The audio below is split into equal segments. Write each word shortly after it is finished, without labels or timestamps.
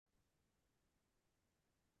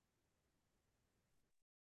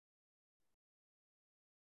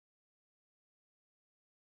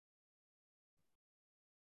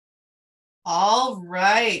All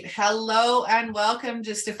right. Hello and welcome,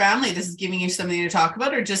 Just a Family. This is giving you something to talk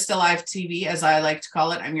about, or Just a Live TV, as I like to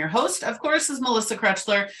call it. I'm your host, of course, is Melissa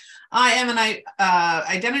Crutchler. I am an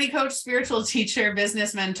identity coach, spiritual teacher,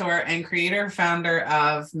 business mentor, and creator, founder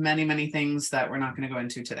of many, many things that we're not going to go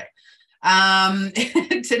into today.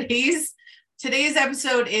 Today's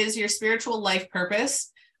episode is your spiritual life purpose.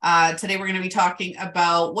 Today we're going to be talking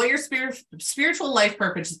about what your spiritual life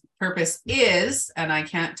purpose is, and I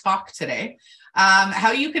can't talk today,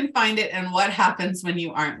 how you can find it and what happens when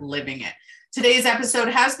you aren't living it. Today's episode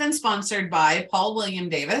has been sponsored by Paul William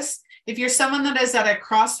Davis. If you're someone that is at a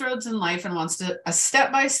crossroads in life and wants a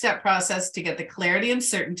step-by-step process to get the clarity and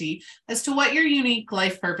certainty as to what your unique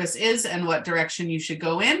life purpose is and what direction you should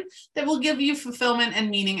go in, that will give you fulfillment and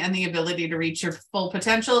meaning and the ability to reach your full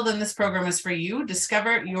potential, then this program is for you.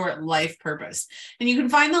 Discover your life purpose. And you can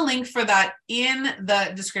find the link for that in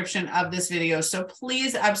the description of this video. So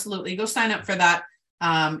please absolutely go sign up for that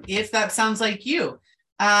if that sounds like you.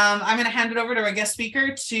 I'm going to hand it over to our guest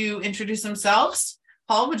speaker to introduce themselves.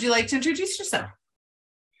 Paul, would you like to introduce yourself?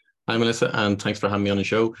 Hi, Melissa, and thanks for having me on the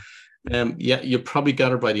show. You probably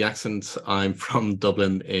gathered by the accent, I'm from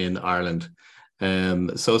Dublin in Ireland.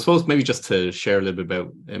 So I suppose maybe just to share a little bit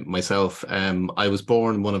about myself. I was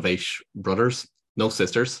born one of 8 brothers, no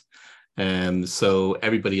sisters. So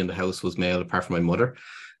everybody in the house was male apart from my mother.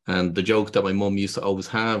 And the joke that my mum used to always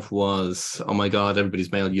have was, "Oh my God,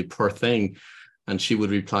 everybody's male, you poor thing." And she would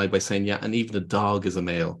reply by saying, "Yeah, and even the dog is a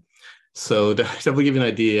male." So that will give you an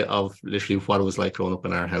idea of literally what it was like growing up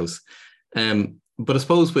in our house. But I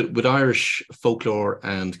suppose with Irish folklore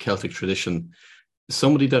and Celtic tradition,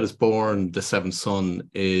 somebody that is born the 7th son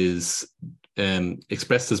is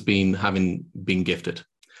expressed as having been gifted.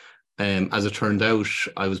 As it turned out,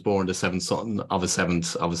 I was born the 7th son of a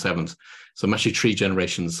 7th of a 7th. So I'm actually 3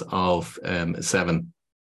 generations of 7.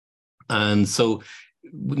 And so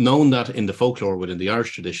knowing that in the folklore within the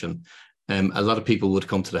Irish tradition, a lot of people would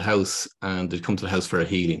come to the house and they'd come to the house for a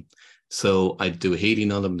healing. So I'd do a healing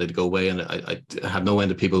on them, they'd go away, and I had no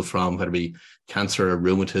end of people from whether it be cancer or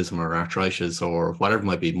rheumatism or arthritis or whatever it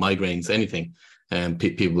might be, migraines, anything,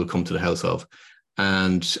 people would come to the house of.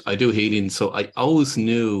 And I do healing. So I always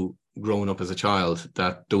knew growing up as a child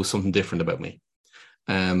that there was something different about me.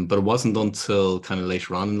 But it wasn't until kind of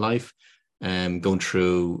later on in life, going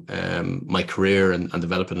through my career and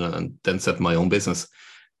developing and then setting my own business,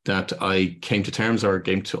 that I came to terms or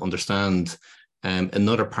came to understand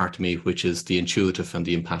another part of me, which is the intuitive and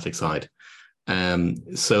the empathic side.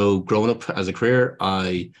 So growing up as a career,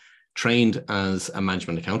 I trained as a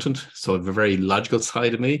management accountant. So I have a very logical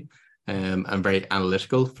side of me. I'm very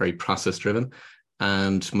analytical, very process driven.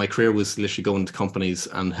 And my career was literally going to companies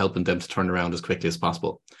and helping them to turn around as quickly as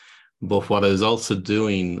possible. But what I was also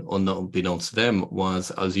doing, unbeknownst to them,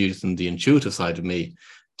 was I was using the intuitive side of me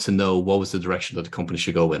to know what was the direction that the company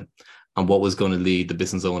should go in and what was going to lead the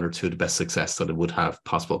business owner to the best success that it would have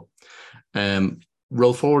possible.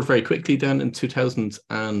 Roll forward very quickly then in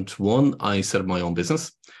 2001, I set up my own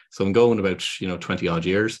business. So I'm going about 20 odd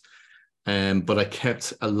years. But I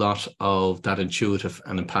kept a lot of that intuitive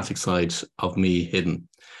and empathic side of me hidden.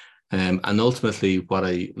 And ultimately what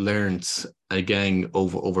I learned again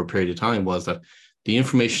over a period of time was that the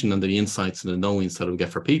information and the insights and the knowings that I would get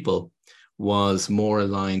for people was more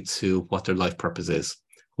aligned to what their life purpose is,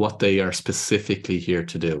 what they are specifically here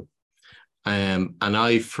to do. And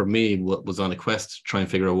I, for me, was on a quest to try and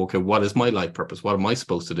figure out, okay, what is my life purpose? What am I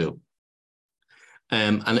supposed to do?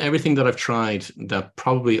 And everything that I've tried, that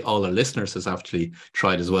probably all our listeners has actually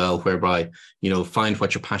tried as well, whereby, find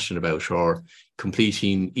what you're passionate about, or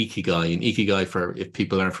completing Ikigai. And Ikigai, for if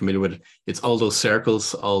people aren't familiar with it, it's all those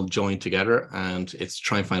circles all joined together, and it's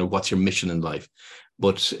trying to find out what's your mission in life.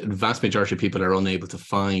 But the vast majority of people are unable to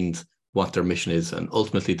find what their mission is. And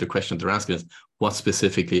ultimately, the question that they're asking is, what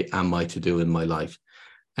specifically am I to do in my life?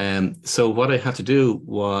 So what I had to do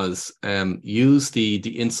was use the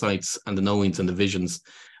insights and the knowings and the visions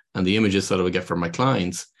and the images that I would get from my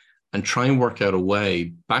clients and try and work out a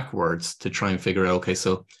way backwards to try and figure out, okay,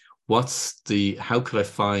 so how could I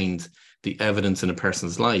find the evidence in a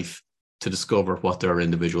person's life to discover what their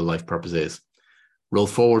individual life purpose is? Roll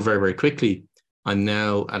forward very, very quickly. I'm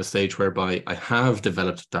now at a stage whereby I have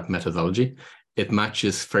developed that methodology. It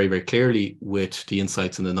matches very, very clearly with the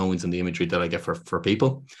insights and the knowings and the imagery that I get for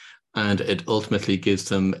people. And it ultimately gives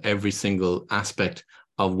them every single aspect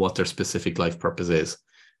of what their specific life purpose is.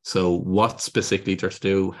 So what specifically they're to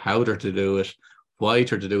do, how they're to do it, why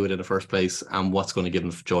they're to do it in the first place, and what's going to give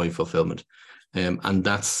them joy and fulfillment. And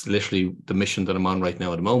that's literally the mission that I'm on right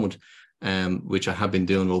now at the moment, which I have been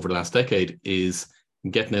doing over the last decade, is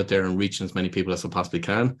getting out there and reaching as many people as I possibly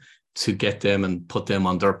can to get them and put them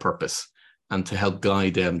on their purpose and to help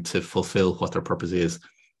guide them to fulfill what their purpose is.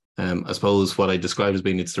 I suppose what I describe as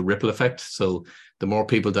being, it's the ripple effect. So the more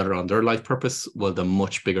people that are on their life purpose, well, the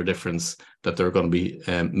much bigger difference that they're going to be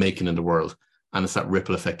making in the world. And it's that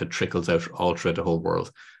ripple effect that trickles out all throughout the whole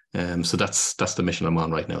world. So that's the mission I'm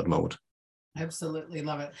on right now at the moment. Absolutely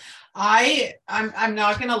love it. I'm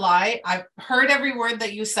not going to lie. I've heard every word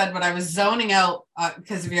that you said, but I was zoning out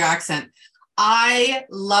because of your accent. I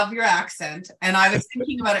love your accent. And I was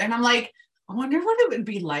thinking about it and I'm like, I wonder what it would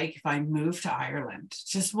be like if I moved to Ireland.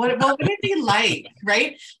 Just what would it be like,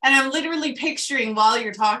 right? And I'm literally picturing while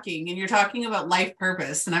you're talking and you're talking about life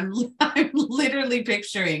purpose. And I'm literally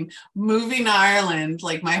picturing moving to Ireland,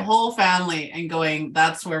 like my whole family, and going,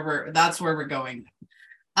 that's where we're going.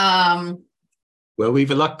 Well,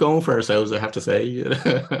 we've a lot going for ourselves, I have to say.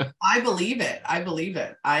 I believe it.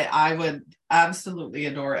 I would absolutely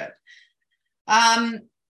adore it.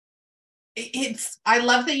 I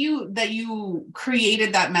love that you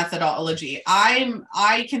created that methodology.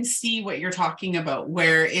 I can see what you're talking about,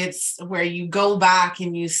 where you go back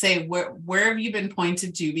and you say, where have you been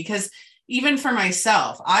pointed to? Because even for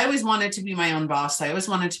myself, I always wanted to be my own boss. I always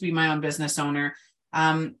wanted to be my own business owner.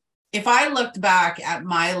 If I looked back at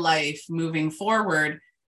my life moving forward,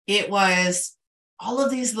 it was all of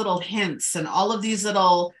these little hints and all of these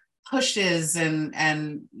little pushes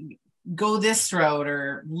and go this route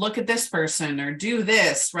or look at this person or do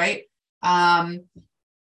this, right?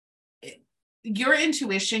 Your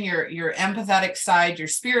intuition, your empathetic side, your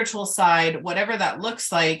spiritual side, whatever that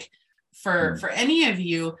looks like for any of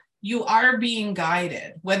you, you are being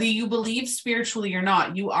guided. Whether you believe spiritually or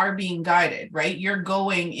not, you are being guided, right? You're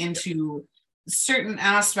going into certain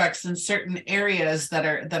aspects and certain areas that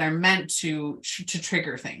are meant to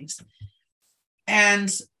trigger things.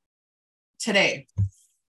 And today,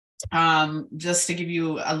 just to give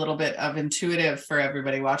you a little bit of intuitive for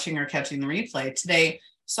everybody watching or catching the replay today.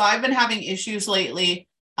 So I've been having issues lately.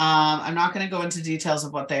 I'm not going to go into details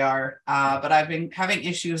of what they are, but I've been having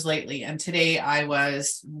issues lately. And today I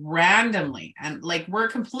was randomly, and like we're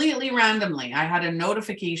completely randomly, I had a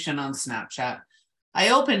notification on Snapchat. I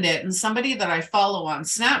opened it and somebody that I follow on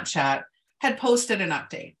Snapchat had posted an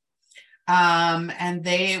update. And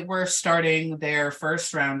they were starting their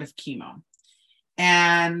first round of chemo.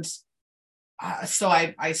 And so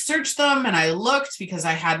I searched them and I looked because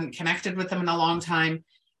I hadn't connected with them in a long time,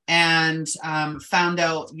 and found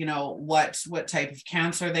out, what type of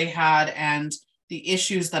cancer they had and the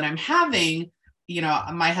issues that I'm having.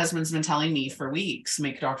 My husband's been telling me for weeks,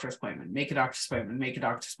 make a doctor's appointment, make a doctor's appointment, make a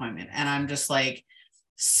doctor's appointment. And I'm just like,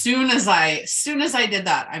 soon as I did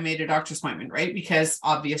that, I made a doctor's appointment, right? Because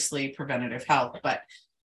obviously preventative health, but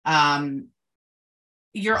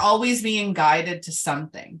you're always being guided to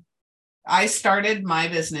something. I started my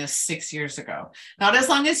business 6 years ago, not as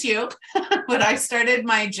long as you, but I started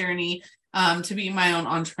my journey to be my own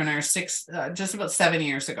entrepreneur just about 7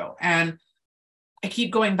 years ago. And I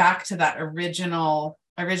keep going back to that original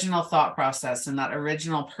thought process and that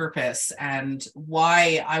original purpose and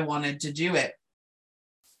why I wanted to do it.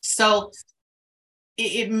 So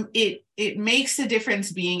it makes a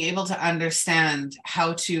difference being able to understand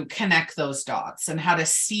how to connect those dots and how to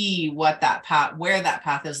see where that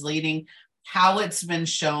path is leading, how it's been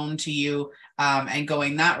shown to you, and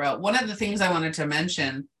going that route. One of the things I wanted to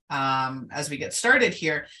mention as we get started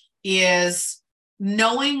here is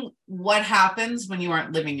knowing what happens when you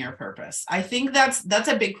aren't living your purpose. I think that's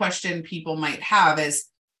a big question people might have is,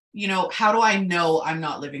 how do I know I'm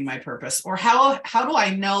not living my purpose? Or how do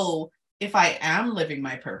I know if I am living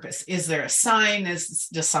my purpose? Is there a sign?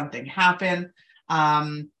 Does something happen? So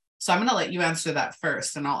I'm going to let you answer that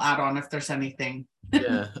first, and I'll add on if there's anything.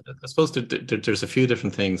 Yeah, I suppose there's a few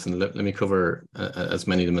different things, and let me cover as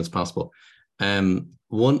many of them as possible.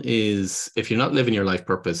 One is, if you're not living your life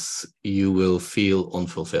purpose, you will feel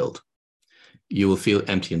unfulfilled. You will feel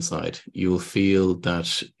empty inside. You will feel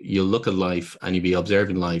that you'll look at life and you'll be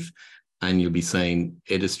observing life and you'll be saying,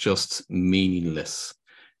 it is just meaningless.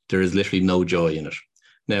 There is literally no joy in it.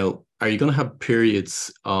 Now, are you going to have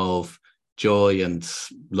periods of joy and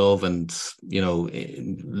love and,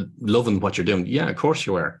 loving what you're doing? Yeah, of course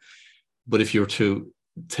you are. But if you're to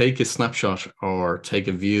take a snapshot or take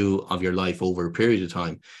a view of your life over a period of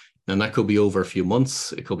time, and that could be over a few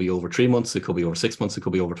months, it could be over 3 months, it could be over 6 months, it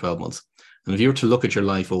could be over 12 months. And if you were to look at your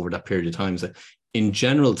life over that period of time, in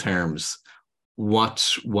general terms,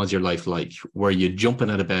 what was your life like? Were you jumping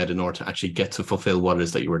out of bed in order to actually get to fulfill what it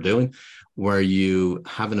is that you were doing? Were you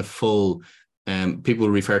having a full, people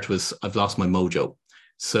refer to as, I've lost my mojo.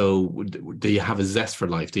 So do you have a zest for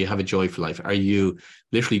life? Do you have a joy for life? Are you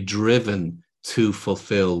literally driven to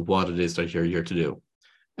fulfill what it is that you're here to do.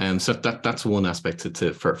 So that's one aspect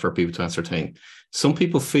for people to ascertain. Some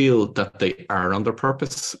people feel that they are on their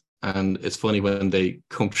purpose, and it's funny when they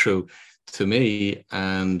come through to me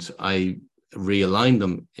and I realign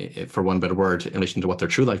them, for one better word, in relation to what their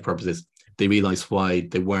true life purpose is. They realize why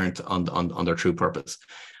they weren't on their true purpose.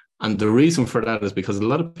 And the reason for that is because a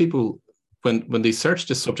lot of people, when they search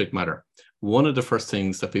this subject matter, one of the first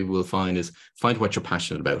things that people will find is find what you're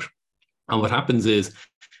passionate about. And what happens is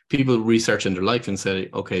people research in their life and say,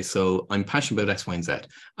 okay, so I'm passionate about X, Y, and Z.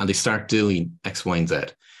 And they start doing X, Y, and Z.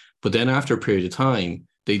 But then after a period of time,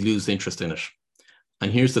 they lose interest in it.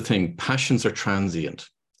 And here's the thing, passions are transient.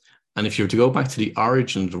 And if you were to go back to the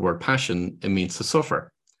origin of the word passion, it means to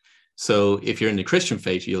suffer. So if you're in the Christian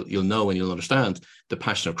faith, you'll know and you'll understand the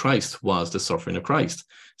passion of Christ was the suffering of Christ.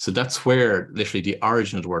 So that's where literally the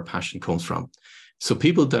origin of the word passion comes from. So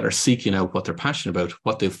people that are seeking out what they're passionate about,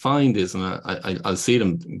 what they find is, and I'll see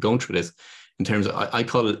them going through this in terms of, I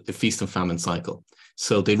call it a feast and famine cycle.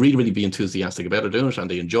 So they really be enthusiastic about it, doing it, and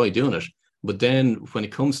they enjoy doing it. But then when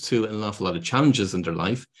it comes to an awful lot of challenges in their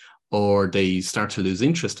life, or they start to lose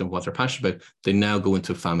interest in what they're passionate about, they now go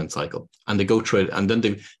into a famine cycle and they go through it. And then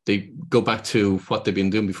they go back to what they've been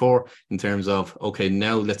doing before in terms of, okay,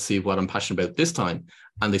 now let's see what I'm passionate about this time.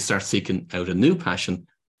 And they start seeking out a new passion,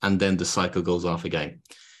 and then the cycle goes off again.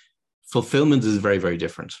 Fulfillment is very, very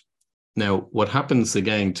different. Now, what happens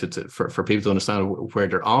again for people to understand where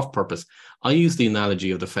they're off purpose, I use the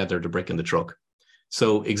analogy of the feather, the brick, and the truck.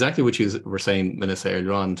 So exactly what you were saying, Melissa,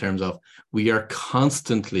 earlier on, in terms of we are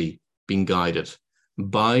constantly being guided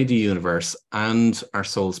by the universe and our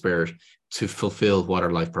soul spirit to fulfill what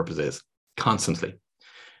our life purpose is, constantly.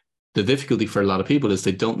 The difficulty for a lot of people is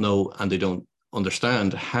they don't know and they don't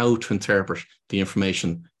understand how to interpret the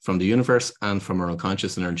information from the universe and from our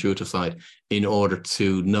unconscious and our intuitive side in order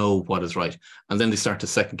to know what is right. And then they start to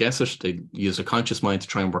second guess it. They use their conscious mind to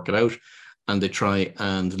try and work it out. And they try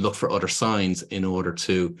and look for other signs in order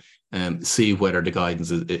to see whether the guidance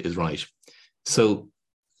is right. So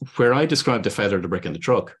where I describe the feather, the brick, and the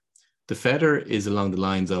truck, the feather is along the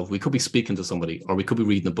lines of we could be speaking to somebody, or we could be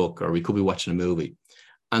reading a book, or we could be watching a movie,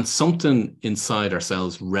 and something inside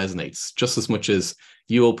ourselves resonates just as much as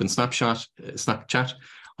you open Snapchat.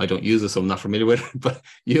 I don't use it, so I'm not familiar with it, but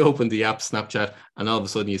you open the app Snapchat and all of a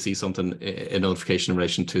sudden you see something, a notification in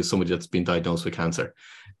relation to somebody that's been diagnosed with cancer.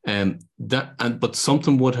 But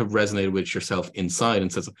something would have resonated with yourself inside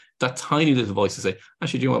and says that tiny little voice to say,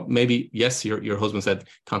 actually, do you know what? Maybe, yes, your husband said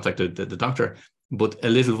contact the doctor, but a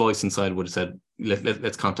little voice inside would have said,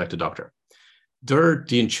 let's contact the doctor. They're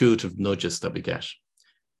the intuitive nudges that we get,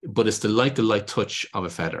 but it's the light touch of a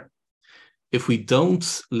feather. If we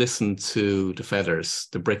don't listen to the feathers,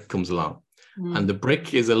 the brick comes along. And the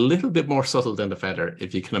brick is a little bit more subtle than the feather,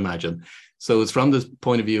 if you can imagine. So it's from the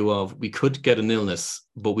point of view of we could get an illness,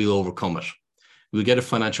 but we'll overcome it. We'll get a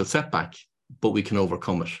financial setback, but we can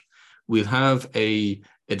overcome it. We'll have a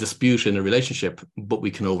dispute in a relationship, but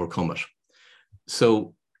we can overcome it.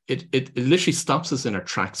 So it literally stops us in our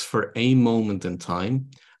tracks for a moment in time.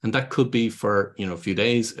 And that could be for, a few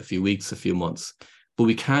days, a few weeks, a few months, but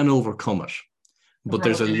we can overcome it. But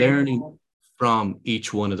there's a learning from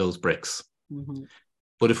each one of those bricks. Mm-hmm.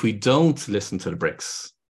 But if we don't listen to the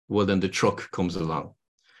bricks, well, then the truck comes along.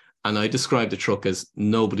 And I describe the truck as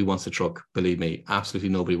nobody wants a truck. Believe me, absolutely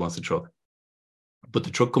nobody wants a truck. But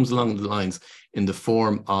the truck comes along the lines in the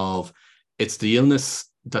form of it's the illness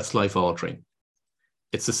that's life altering.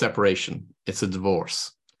 It's a separation. It's a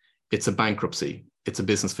divorce. It's a bankruptcy. It's a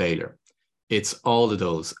business failure. It's all of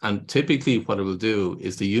those. And typically what it will do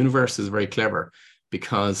is the universe is very clever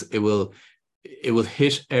because it will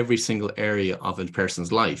hit every single area of a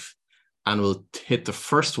person's life and will hit the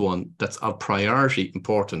first one that's of priority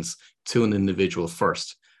importance to an individual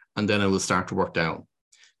first. And then it will start to work down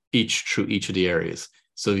through each of the areas.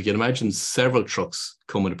 So you can imagine several trucks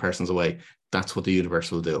coming a person's way. That's what the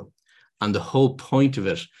universe will do. And the whole point of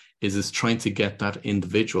it is trying to get that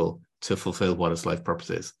individual to fulfill what his life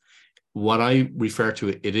purpose is. What I refer to,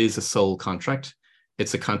 it is a soul contract.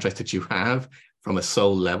 It's a contract that you have from a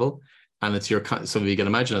soul level. And it's so you can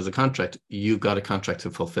imagine as a contract, you've got a contract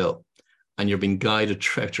to fulfill. And you're being guided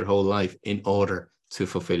throughout your whole life in order to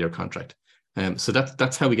fulfill your contract. So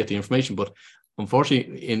that's how we get the information. But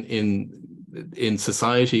unfortunately, in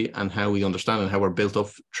society and how we understand and how we're built up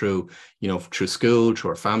through school, through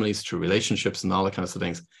our families, through relationships and all that kind of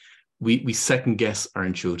things, we second guess our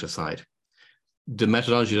intuitive side. The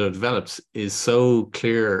methodology that I've developed is so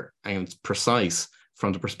clear and precise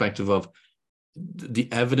from the perspective of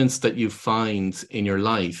the evidence that you find in your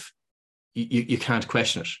life. You can't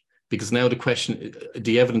question it. because now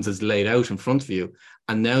the evidence is laid out in front of you,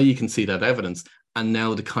 and now you can see that evidence. And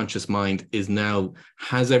now the conscious mind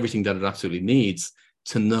has everything that it absolutely needs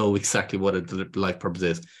to know exactly what a life purpose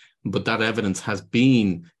is. But that evidence has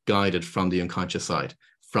been guided from the unconscious side,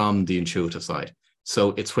 from the intuitive side.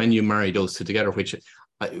 So it's when you marry those two together, which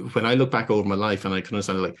when I look back over my life and I can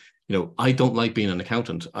understand, like, I don't like being an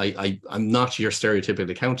accountant. I'm not your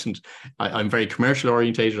stereotypical accountant. I'm very commercial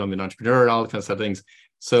orientated. I'm an entrepreneur, all kinds of things.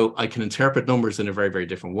 So I can interpret numbers in a very, very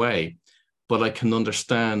different way. But I can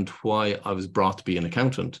understand why I was brought to be an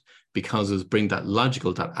accountant, because it was bring that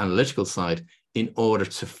logical, that analytical side in order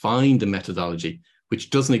to find the methodology, which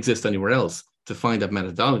doesn't exist anywhere else, to find that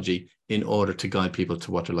methodology in order to guide people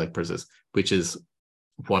to what their life purpose is, which is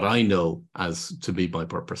what I know as to be my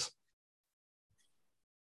purpose.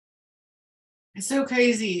 It's so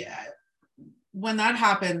crazy when that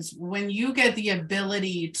happens, when you get the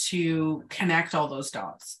ability to connect all those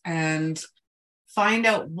dots and find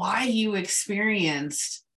out why you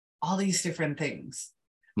experienced all these different things.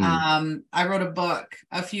 I wrote a book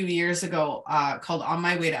a few years ago called On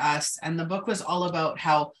My Way to Us. And the book was all about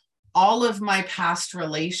how all of my past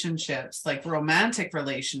relationships, like romantic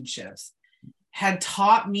relationships, had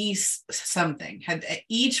taught me something.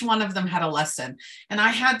 Each one of them had a lesson. And I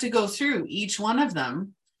had to go through each one of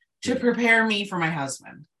them to prepare me for my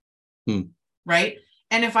husband. Right?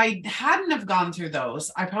 And if I hadn't have gone through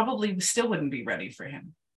those, I probably still wouldn't be ready for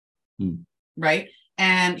him. Right?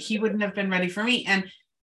 And he wouldn't have been ready for me. And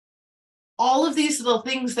all of these little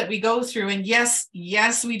things that we go through, and yes,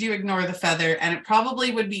 we do ignore the feather. And it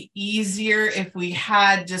probably would be easier if we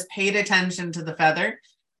had just paid attention to the feather.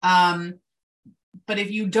 But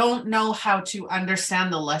if you don't know how to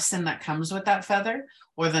understand the lesson that comes with that feather,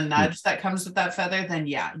 or the nudge that comes with that feather, then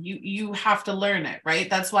you have to learn it, right?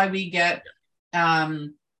 That's why we get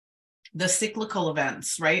the cyclical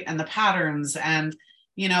events, right? And the patterns. And,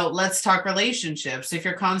 let's talk relationships. If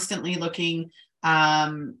you're constantly looking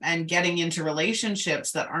and getting into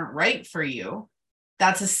relationships that aren't right for you,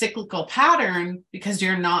 that's a cyclical pattern, because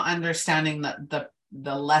you're not understanding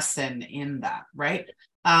the lesson in that, right?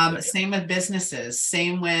 Same with businesses,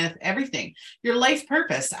 same with everything. Your life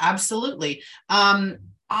purpose, absolutely.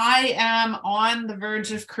 I am on the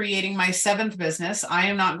verge of creating my 7th business. I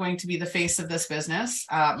am not going to be the face of this business.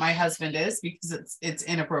 My husband is, because it's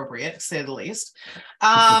inappropriate, to say the least.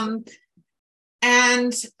 But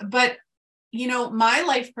my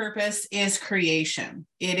life purpose is creation.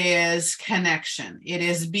 It is connection. It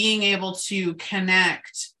is being able to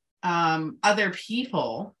connect other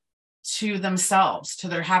people to themselves, to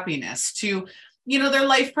their happiness, to, their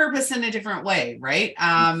life purpose in a different way, right?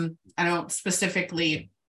 I don't specifically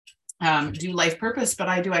do life purpose, but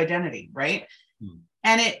I do identity, right?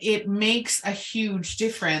 And it makes a huge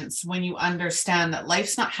difference when you understand that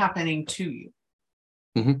life's not happening to you.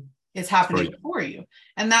 It's happening for you.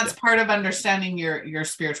 And that's part of understanding your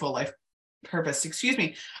spiritual life purpose. Excuse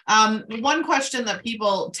me. One question that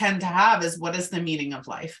people tend to have is, what is the meaning of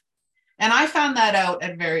life? And I found that out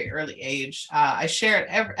at a very early age. I share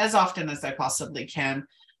it as often as I possibly can.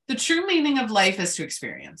 The true meaning of life is to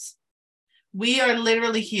experience. We are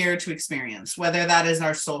literally here to experience, whether that is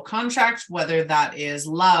our soul contract, whether that is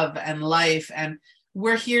love and life, and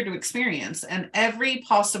we're here to experience. And every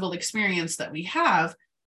possible experience that we have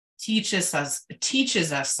teaches us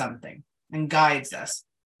something and guides us,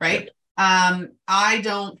 right? I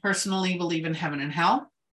don't personally believe in heaven and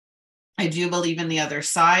hell. I do believe in the other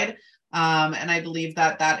side. And I believe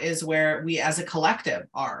that is where we as a collective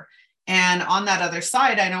are. And on that other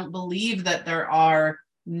side, I don't believe that there are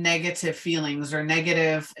negative feelings or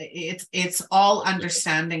negative. It's all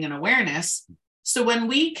understanding and awareness. So when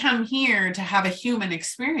we come here to have a human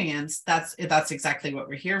experience, that's exactly what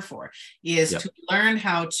we're here for, is to learn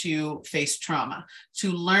how to face trauma,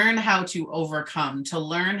 to learn how to overcome, to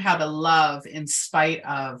learn how to love in spite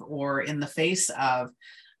of or in the face of,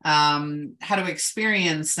 how to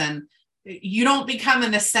experience. And you don't become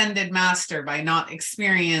an ascended master by not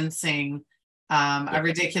experiencing a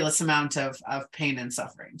ridiculous amount of pain and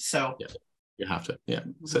suffering. So you have to.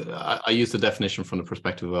 So I use the definition from the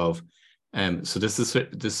perspective of, so this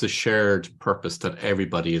is a shared purpose that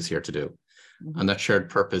everybody is here to do. And that shared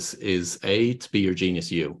purpose is to be your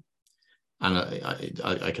genius you. And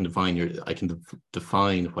I can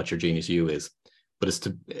define what your genius you is, but it's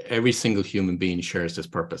every single human being shares this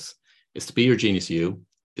purpose. It's to be your genius you,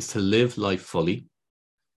 is to live life fully,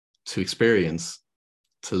 to experience,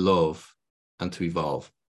 to love, and to evolve.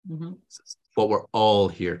 It's what we're all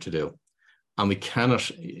here to do. And we cannot,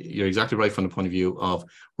 you're exactly right from the point of view of,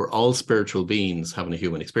 we're all spiritual beings having a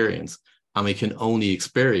human experience, and we can only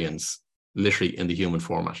experience literally in the human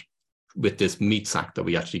format. with this meat sack that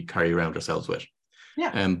we actually carry around ourselves with.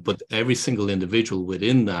 Yeah. But every single individual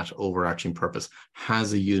within that overarching purpose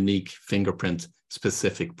has a unique fingerprint,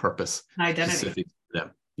 specific purpose, Identity. specific to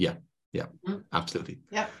them. Yeah, absolutely.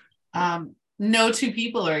 Yeah. No two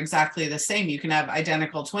people are exactly the same. You can have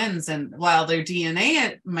identical twins, and while their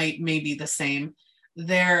DNA may be the same,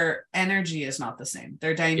 their energy is not the same.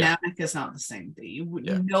 Their dynamic is not the same.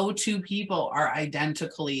 No two people are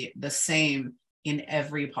identically the same in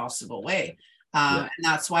every possible way. And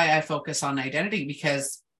that's why I focus on identity,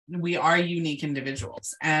 because we are unique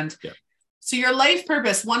individuals. And so your life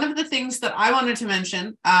purpose, one of the things that I wanted to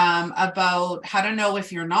mention about how to know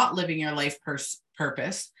if you're not living your life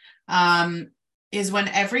purpose is when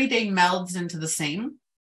every day melds into the same.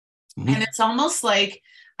 And it's almost like,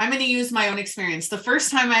 I'm going to use my own experience. The first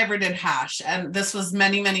time I ever did hash, and this was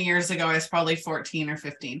many, many years ago, I was probably 14 or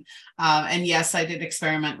 15. And yes, I did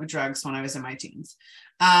experiment with drugs when I was in my teens.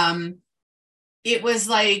 It was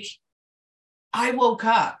like, I woke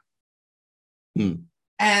up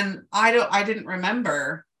and I didn't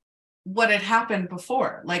remember what had happened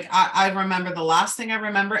before. Like I remember the last thing I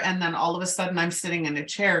remember, and then all of a sudden I'm sitting in a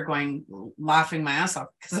chair laughing my ass off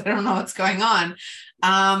because I don't know what's going on.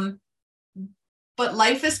 But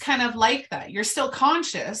life is kind of like that. You're still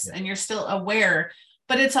conscious and you're still aware,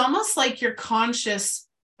 but it's almost like you're conscious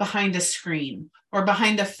behind a screen or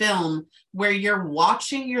behind a film where you're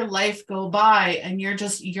watching your life go by and you're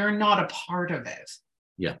not a part of it.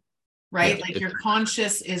 Yeah. Right? Yeah, like your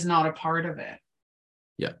conscious is not a part of it.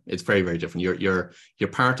 Yeah, it's very, very different. You're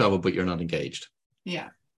part of it, but you're not engaged. Yeah.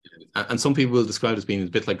 And some people will describe it as being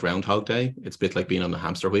a bit like Groundhog Day. It's a bit like being on the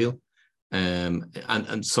hamster wheel.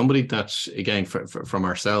 And somebody that, again, from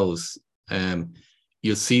ourselves,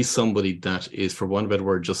 you'll see somebody that is, for one better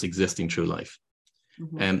word, just existing through life.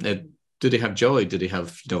 Do they have joy? Do they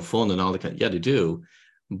have fun and all that? Yeah, they do.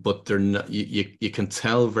 But they're not. You can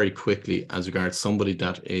tell very quickly as regards somebody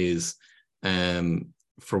that is,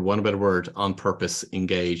 for one better word, on purpose,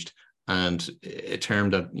 engaged, and a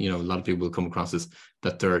term that a lot of people will come across is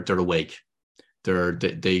that they're awake.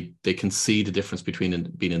 They can see the difference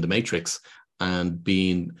between being in the matrix and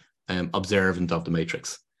being observant of the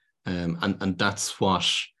matrix, and that's what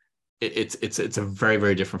it's a very,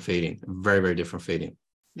 very different feeling, very, very different feeling.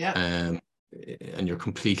 Yeah. And you're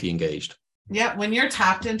completely engaged. Yeah, when you're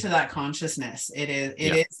tapped into that consciousness, it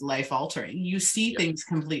is life altering. You see things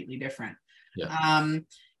completely different. Yeah.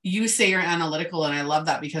 You say you're analytical, and I love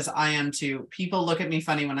that because I am too. People look at me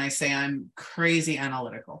funny when I say I'm crazy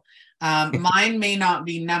analytical. Mine may not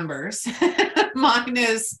be numbers. Mine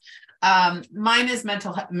is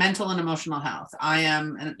mental and emotional health. I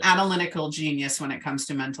am an analytical genius when it comes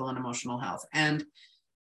to mental and emotional health. And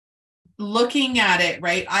looking at it,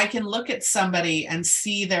 right, I can look at somebody and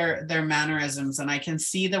see their mannerisms, and I can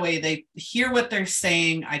see the way they hear what they're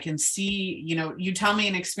saying. I can see, you tell me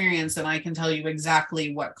an experience and I can tell you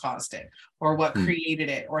exactly what caused it or what created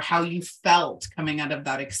it or how you felt coming out of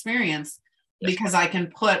that experience. Yes. Because I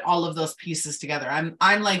can put all of those pieces together.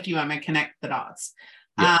 I'm like you, I'm a connect the dots.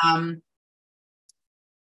 Yeah.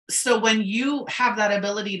 So when you have that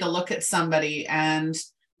ability to look at somebody, and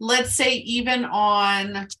let's say even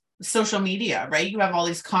on social media, right? You have all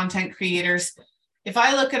these content creators. If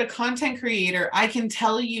I look at a content creator, I can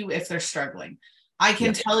tell you if they're struggling. I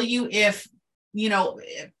can tell you if,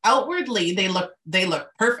 outwardly they look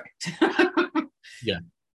perfect. Yeah.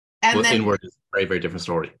 And then inward is a very, very different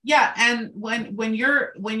story. Yeah. And when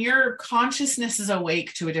your consciousness is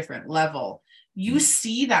awake to a different level, you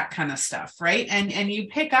see that kind of stuff, right? And you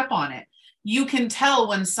pick up on it. You can tell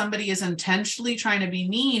when somebody is intentionally trying to be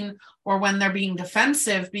mean or when they're being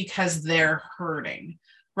defensive because they're hurting,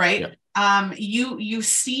 right? Yeah. You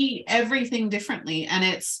see everything differently, and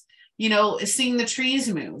it's, seeing the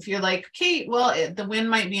trees move. You're like, okay, well, the wind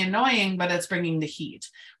might be annoying, but it's bringing the heat,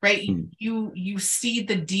 right? You see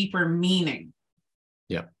the deeper meaning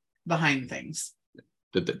behind things.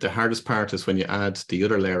 The hardest part is when you add the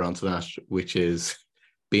other layer onto that, which is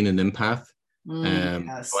being an empath.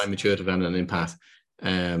 Yes. I'm intuitive and an empath.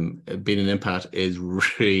 Being an empath is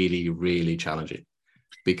really, really challenging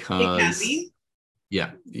because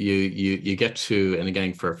you get to, and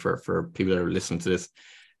again, for people that are listening to this,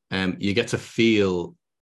 you get to feel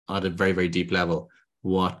at a very, very deep level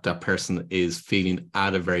what that person is feeling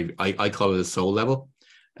at a very, I call it a soul level.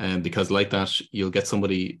 Because like that, you'll get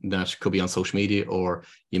somebody that could be on social media, or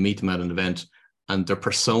you meet them at an event and their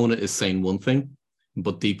persona is saying one thing,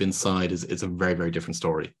 but deep inside is a very, very different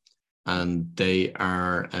story. And they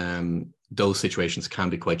are, those situations can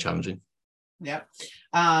be quite challenging. Yeah.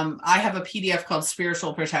 I have a PDF called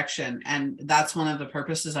Spiritual Protection, and that's one of the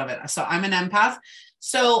purposes of it. So I'm an empath.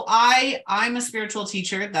 So I'm a spiritual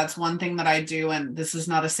teacher. That's one thing that I do. And this is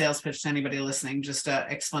not a sales pitch to anybody listening, just an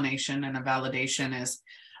explanation and a validation is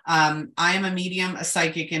I am a medium, a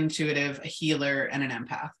psychic, intuitive, a healer, and an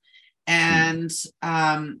empath. And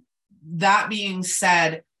that being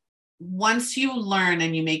said, once you learn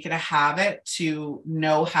and you make it a habit to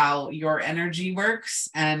know how your energy works,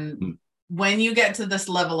 and when you get to this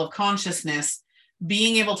level of consciousness,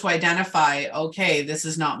 being able to identify, okay, this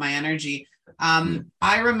is not my energy.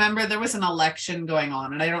 I remember there was an election going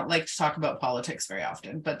on, and I don't like to talk about politics very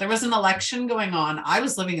often, but there was an election going on. I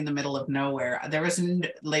was living in the middle of nowhere. There was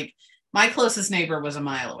like, my closest neighbor was a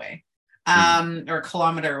mile away, or a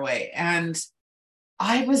kilometer away. And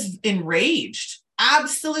I was enraged.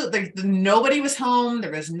 Absolutely. Nobody was home.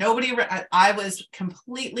 There was nobody. I was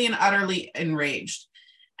completely and utterly enraged.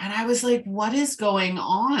 And I was like, what is going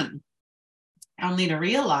on? Only to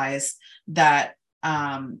realize that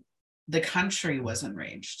the country was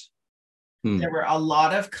enraged. There were a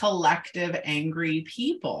lot of collective angry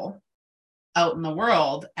people out in the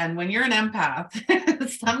world. And when you're an empath,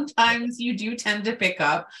 sometimes you do tend to pick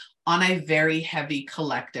up on a very heavy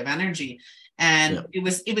collective energy. And it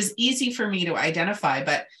was easy for me to identify.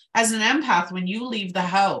 But as an empath, when you leave the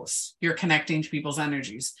house, you're connecting to people's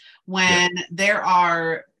energies. When there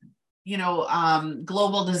are,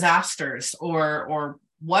 global disasters or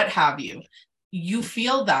what have you, you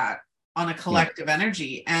feel that on a collective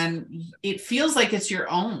energy, and it feels like it's your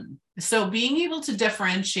own. So being able to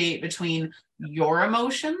differentiate between your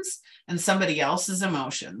emotions and somebody else's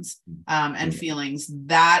emotions and feelings,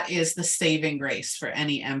 that is the saving grace for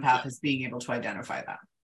any empath, is being able to identify that.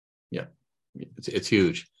 Yeah, it's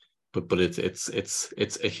huge, but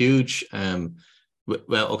it's a huge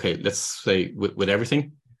well, okay, let's say with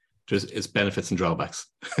everything, it's benefits and drawbacks.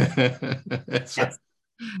 Yes,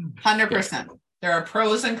 100%. There are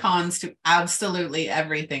pros and cons to absolutely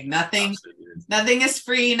everything. Nothing is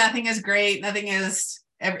free. Nothing is great. Nothing is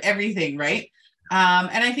everything, right?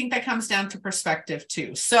 And I think that comes down to perspective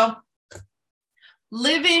too. So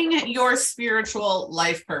living your spiritual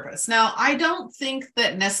life purpose. Now, I don't think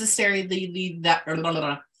that necessarily that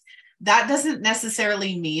doesn't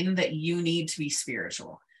necessarily mean that you need to be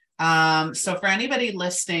spiritual. So for anybody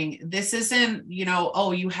listening, this isn't,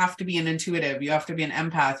 you have to be an intuitive, you have to be an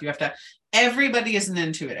empath, everybody is an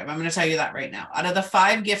intuitive. I'm going to tell you that right now. Out of the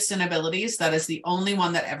 5 gifts and abilities, that is the only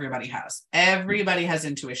one that everybody has. Everybody has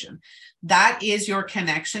intuition. That is your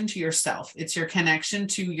connection to yourself. It's your connection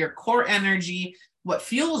to your core energy, what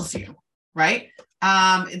fuels you, right?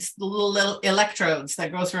 It's the little electrodes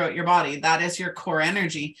that go throughout your body. That is your core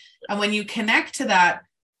energy. And when you connect to that,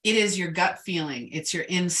 it is your gut feeling. It's your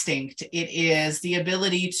instinct. It is the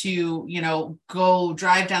ability to, go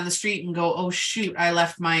drive down the street and go, oh, shoot, I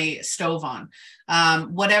left my stove on.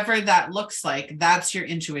 Whatever that looks like, that's your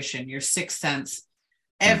intuition, your sixth sense.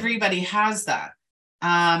 Everybody has that.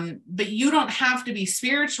 But you don't have to be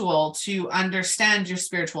spiritual to understand your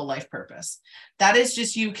spiritual life purpose. That is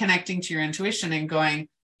just you connecting to your intuition and going,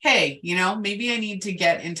 hey, maybe I need to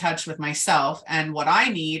get in touch with myself and what I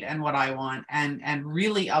need and what I want, and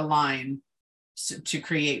really align to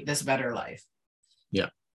create this better life. Yeah,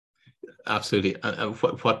 absolutely. And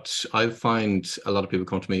what I find a lot of people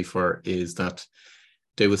come to me for is that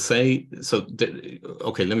they would say,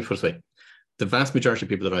 okay, let me put it this way. The vast majority of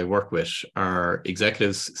people that I work with are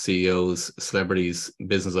executives, CEOs, celebrities,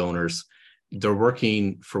 business owners. They're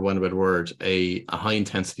working, for one better word, a high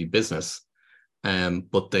intensity business.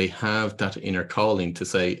 But they have that inner calling to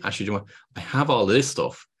say, actually, I have all this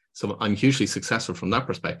stuff, so I'm hugely successful from that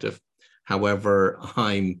perspective. However,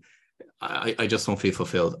 I just don't feel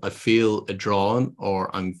fulfilled. I feel drawn,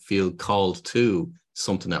 or I feel called to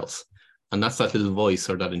something else, and that's that little voice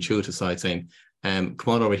or that intuitive side saying, "Come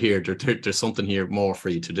on over here. There's something here more for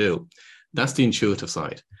you to do." That's the intuitive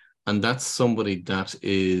side, and that's somebody that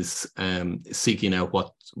is seeking out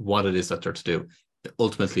what it is that they're to do.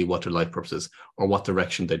 Ultimately what their life purpose is, or what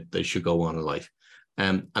direction they should go on in life.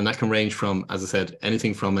 And that can range from, as I said,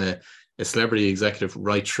 anything from a celebrity executive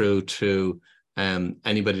right through to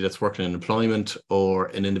anybody that's working in employment, or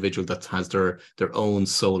an individual that has their own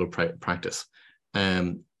solo practice.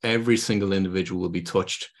 Every single individual will be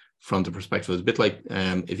touched from the perspective. It's a bit like,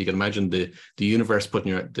 if you can imagine the universe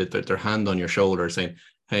putting their hand on your shoulder saying,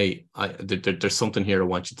 hey, there's something here I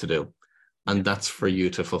want you to do. And that's for you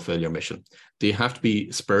to fulfill your mission. Do you have to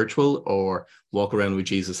be spiritual or walk around with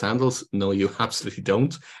Jesus sandals? No, you absolutely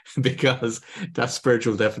don't, because that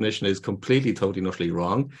spiritual definition is completely, totally, and utterly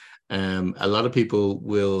wrong. A lot of people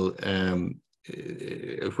will,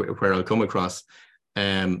 where I'll come across,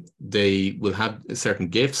 They will have certain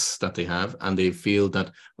gifts that they have, and they feel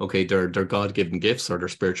that, okay, they're God-given gifts or they're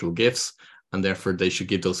spiritual gifts, and therefore they should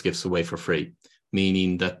give those gifts away for free,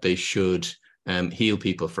 meaning that they should heal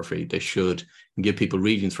people for free. They should give people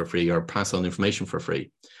readings for free or pass on information for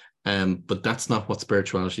free. But that's not what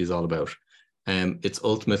spirituality is all about. It's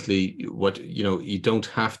ultimately what, you don't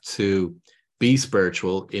have to be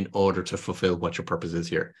spiritual in order to fulfill what your purpose is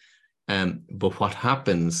here. But what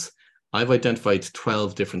happens, I've identified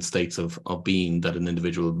 12 different states of being that an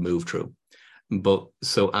individual move through. But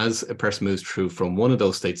so as a person moves through from one of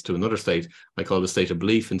those states to another state, I call the state of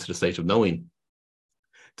belief into the state of knowing.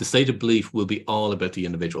 The state of belief will be all about the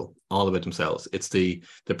individual, all about themselves. It's the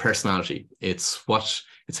personality. It's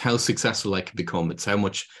how successful I can become. It's how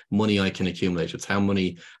much money I can accumulate. It's how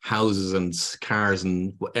many houses and cars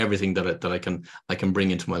and everything that I can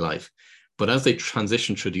bring into my life. But as they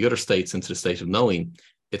transition through the other states into the state of knowing,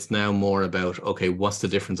 it's now more about, okay, what's the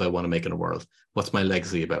difference I want to make in the world? What's my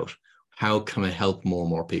legacy about? How can I help more and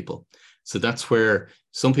more people? So that's where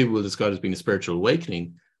some people will describe it as being a spiritual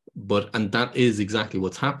awakening, and that is exactly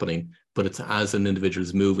what's happening, but it's as an individual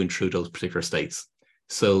is moving through those particular states.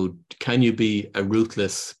 So can you be a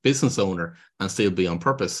ruthless business owner and still be on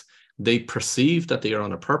purpose? They perceive that they are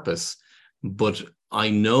on a purpose, but I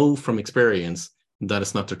know from experience that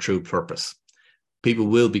it's not their true purpose. People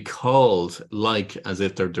will be called as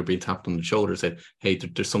if they're being tapped on the shoulder, say, hey,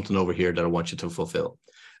 there's something over here that I want you to fulfill.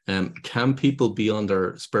 Can people be on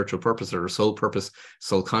their spiritual purpose or their soul purpose,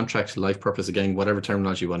 soul contract, life purpose, again, whatever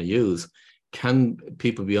terminology you want to use? Can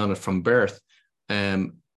people be on it from birth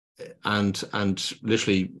and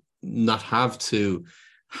literally not have to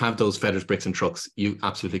have those feathers, bricks and trucks? You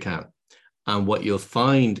absolutely can. And what you'll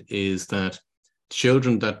find is that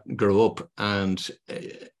children that grow up, and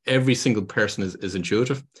every single person is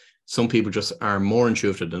intuitive. Some people just are more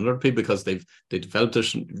intuitive than other people because they developed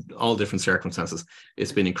all different circumstances.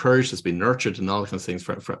 It's been encouraged, it's been nurtured, and all kinds of things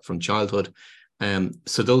from childhood.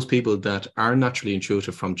 So those people that are naturally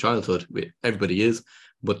intuitive from childhood, everybody is,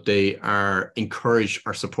 but they are encouraged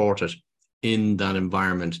or supported in that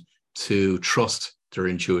environment to trust their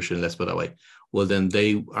intuition, let's put it that way. Well, then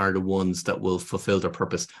they are the ones that will fulfill their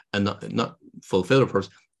purpose, and not fulfill their purpose.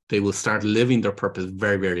 They will start living their purpose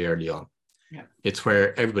very, very early on. Yeah. It's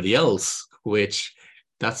where everybody else, which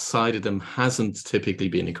that side of them hasn't typically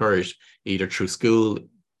been encouraged, either through school,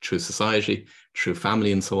 through society, through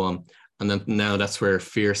family, and so on. And then now that's where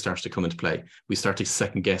fear starts to come into play. We start to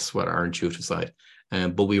second guess what our intuitive side.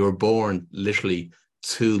 But we were born literally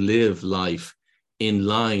to live life in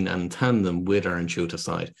line and in tandem with our intuitive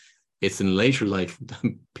side. It's in later life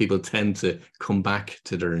that people tend to come back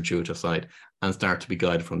to their intuitive side and start to be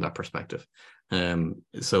guided from that perspective.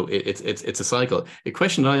 So it's a cycle. A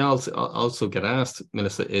question I also get asked,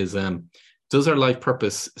 Melissa, is does our life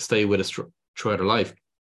purpose stay with us throughout our life?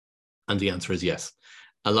 And the answer is yes.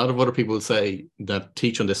 A lot of other people say that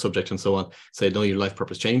teach on this subject and so on say, no, your life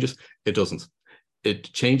purpose changes. It doesn't.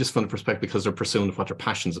 It changes from the perspective because they're pursuing what they're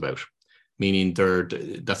passionate about, meaning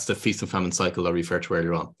that's the feast and famine cycle I referred to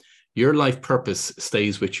earlier on. Your life purpose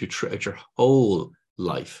stays with you throughout your whole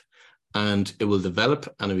life, and it will develop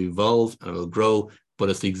and it will evolve and it will grow, but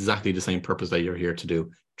it's exactly the same purpose that you're here to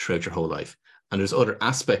do throughout your whole life. And there's other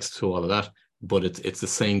aspects to all of that, but it's the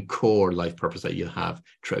same core life purpose that you have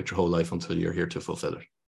throughout your whole life until you're here to fulfill it.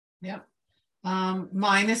 Yeah.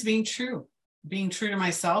 Mine is being true to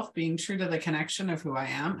myself, being true to the connection of who I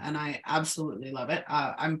am. And I absolutely love it.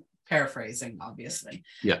 I'm paraphrasing, obviously.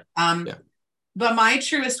 Yeah. But my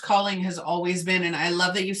truest calling has always been, and I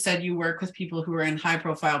love that you said you work with people who are in high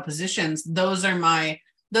profile positions. Those are my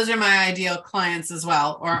ideal clients as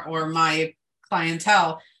well, or my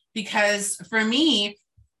clientele, because for me,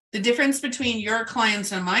 the difference between your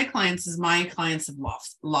clients and my clients is my clients have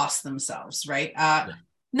lost themselves, right?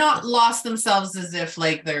 Not lost themselves as if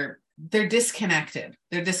like they're disconnected.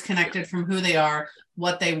 They're disconnected from who they are,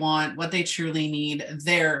 what they want, what they truly need.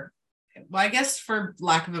 Well, I guess for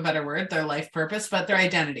lack of a better word, their life purpose, but their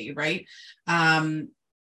identity, right? And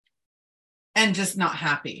just not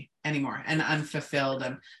happy anymore and unfulfilled.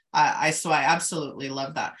 And I absolutely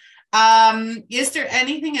love that. Is there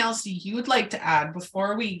anything else you would like to add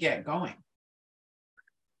before we get going?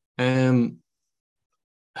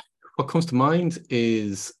 What comes to mind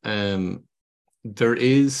is there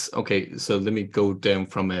is, okay, so let me go down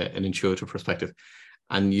from an intuitive perspective,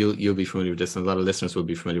 and you'll be familiar with this, and a lot of listeners will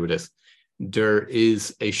be familiar with this. There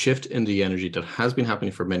is a shift in the energy that has been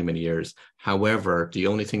happening for many, many years. However, the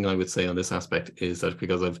only thing I would say on this aspect is that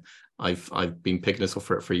because I've been picking this up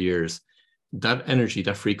for years, that energy,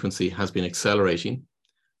 that frequency has been accelerating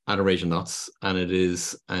at a rate of knots, and it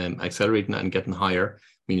is accelerating and getting higher,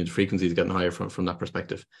 meaning the frequency is getting higher from that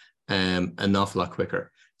perspective, an awful lot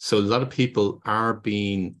quicker. So a lot of people are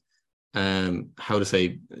being, how to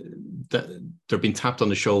say, they're being tapped on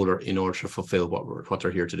the shoulder in order to fulfill what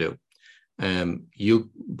they're here to do. You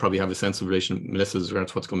probably have a sense of relation, Melissa, as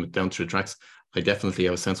regards what's coming down through the tracks. I definitely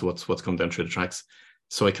have a sense of what's coming down through the tracks.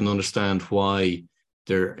 So I can understand why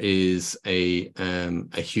there is a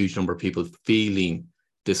huge number of people feeling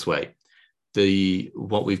this way.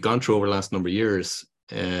 What we've gone through over the last number of years,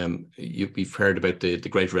 we've heard about the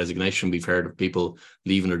Great Resignation. We've heard of people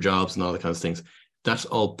leaving their jobs and all that kind of things. That's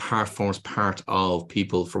all forms part of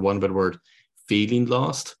people, for one better word, feeling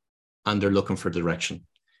lost, and they're looking for direction.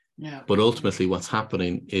 Yeah. But ultimately, what's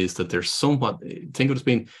happening is that they're think of it as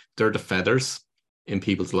being, they're the feathers in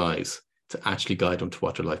people's lives to actually guide them to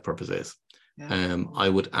what their life purpose is. Yeah. I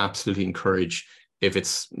would absolutely encourage, if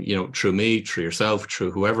it's, through me, through yourself,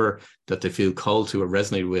 through whoever that they feel called to or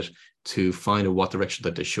resonate with, to find out what direction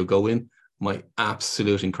that they should go in. My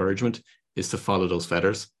absolute encouragement is to follow those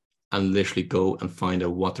feathers and literally go and find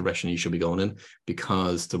out what direction you should be going in,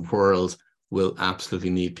 because the world will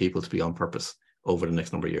absolutely need people to be on purpose over the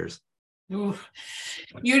next number of years. Ooh,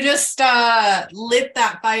 you just lit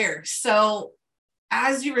that fire. So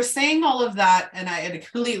as you were saying all of that, and I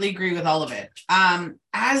completely agree with all of it,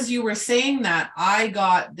 as you were saying that, I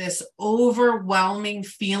got this overwhelming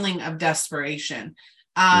feeling of desperation,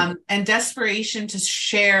 and desperation to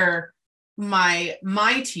share my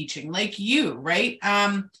teaching, like you, right?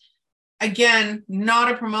 Again,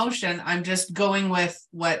 not a promotion. I'm just going with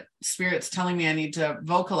what Spirit's telling me I need to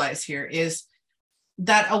vocalize here, is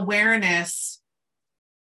that awareness,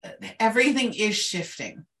 everything is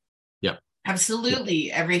shifting. Yeah.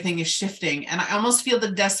 Absolutely. Everything is shifting. And I almost feel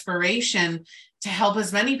the desperation to help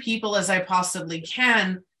as many people as I possibly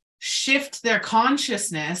can shift their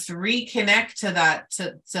consciousness, reconnect to that,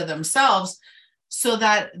 to themselves, so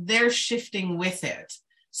that they're shifting with it,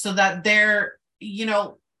 so that they're,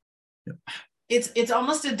 it's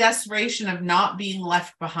almost a desperation of not being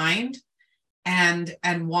left behind, and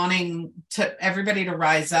wanting to everybody to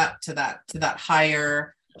rise up to that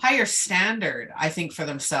higher standard, I think, for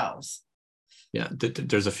themselves. Yeah,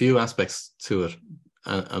 there's a few aspects to it,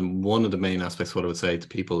 and one of the main aspects, what I would say to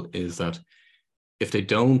people, is that if they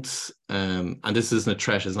don't, and this isn't a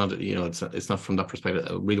threat, it's not, it's not from that perspective,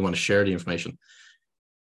 I really want to share the information.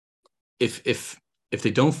 If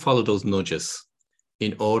they don't follow those nudges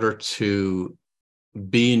in order to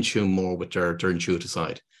be in tune more with their intuitive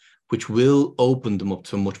side, which will open them up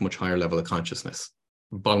to a much, much higher level of consciousness.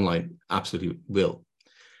 Bottom line, absolutely will.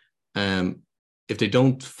 If they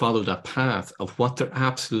don't follow that path of what they're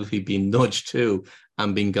absolutely being nudged to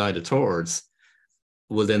and being guided towards,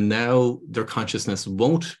 well, then now their consciousness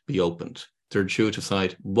won't be opened. Their intuitive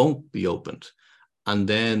side won't be opened. And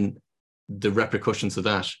then the repercussions of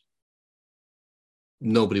that,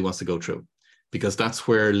 nobody wants to go through, because that's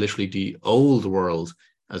where literally the old world,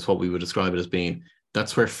 as what we would describe it as being,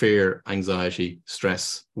 that's where fear, anxiety,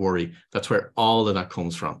 stress, worry, that's where all of that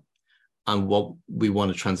comes from. And what we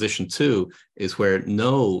want to transition to is where,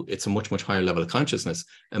 no, it's a much, much higher level of consciousness,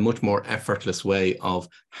 a much more effortless way of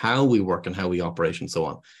how we work and how we operate and so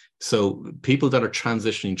on. So people that are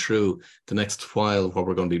transitioning through the next while, what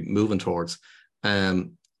we're going to be moving towards,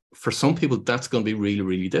 for some people, that's going to be really,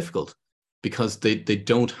 really difficult, because they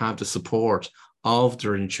don't have the support of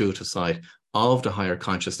their intuitive side, of the higher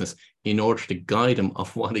consciousness, in order to guide them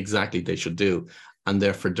of what exactly they should do. And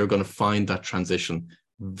therefore, they're going to find that transition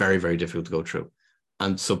very, very difficult to go through.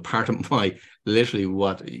 And so part of my, literally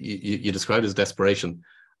what you described as desperation,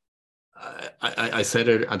 I said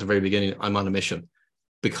it at the very beginning, I'm on a mission,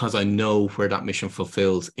 because I know where that mission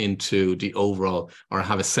fulfills into the overall, or I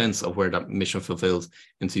have a sense of where that mission fulfills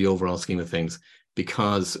into the overall scheme of things.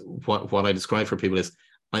 Because what I describe for people is,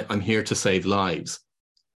 I'm here to save lives.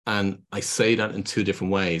 And I say that in two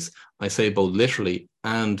different ways. I say both literally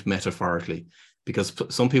and metaphorically, because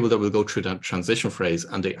some people that will go through that transition phase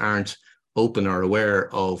and they aren't open or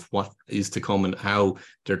aware of what is to come and how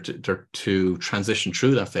they're to transition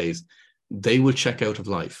through that phase, they will check out of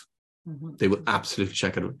life. Mm-hmm. They will absolutely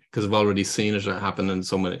check it out, because I've already seen it happen in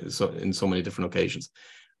so many different occasions.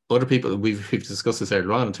 Other people, we've discussed this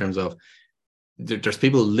earlier on, in terms of there's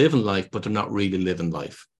people who live in life, but they're not really living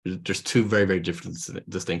life. There's two very, very different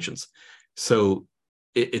distinctions. So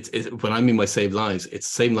it's when I mean by save lives, it's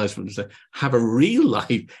saving lives from have a real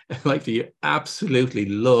life, like you absolutely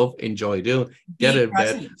love, enjoy doing, get out of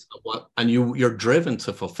bed, and you're driven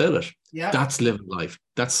to fulfill it. Yeah, that's living life.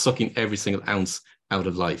 That's sucking every single ounce out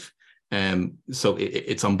of life. So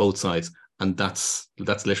it's on both sides, and that's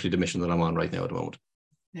literally the mission that I'm on right now at the moment.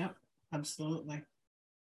 Yep, absolutely.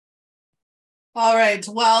 All right.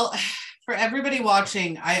 Well, for everybody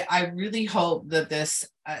watching, I really hope that this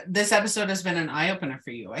episode has been an eye opener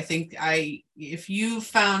for you. I think if you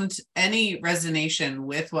found any resonation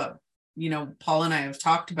with what Paul and I have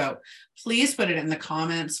talked about, please put it in the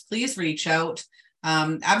comments. Please reach out.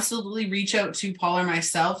 Absolutely reach out to Paul or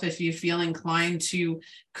myself if you feel inclined to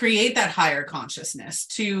create that higher consciousness,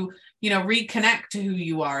 to reconnect to who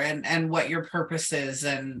you are and what your purpose is,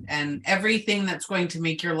 and everything that's going to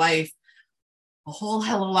make your life a whole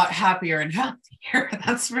hell of a lot happier and healthier.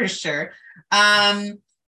 That's for sure. And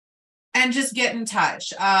just get in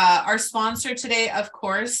touch. Our sponsor today, of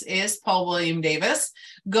course, is Paul William Davis.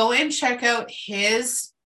 Go and check out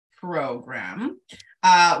his program,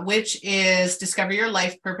 which is Discover Your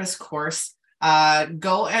Life Purpose course.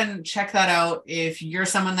 Go and check that out if you're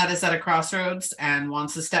someone that is at a crossroads and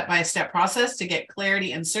wants a step-by-step process to get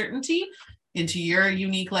clarity and certainty into your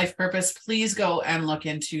unique life purpose. Please go and look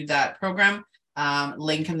into that program.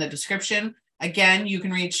 Link in the description. Again, you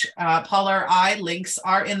can reach Paul or I. Links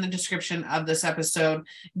are in the description of this episode.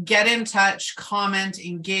 Get in touch, comment,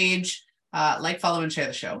 engage, like, follow, and share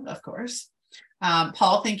the show, of course.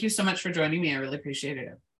 Paul, thank you so much for joining me. I really appreciated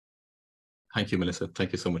it. Thank you, Melissa.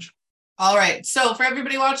 Thank you so much. All right. So for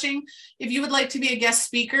everybody watching, if you would like to be a guest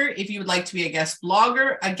speaker, if you would like to be a guest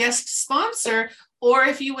blogger, a guest sponsor, or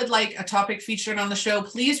if you would like a topic featured on the show,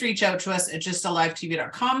 please reach out to us at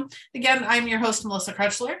justalivetv.com. Again, I'm your host, Melissa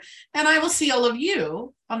Crutchler, and I will see all of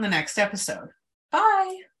you on the next episode.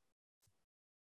 Bye.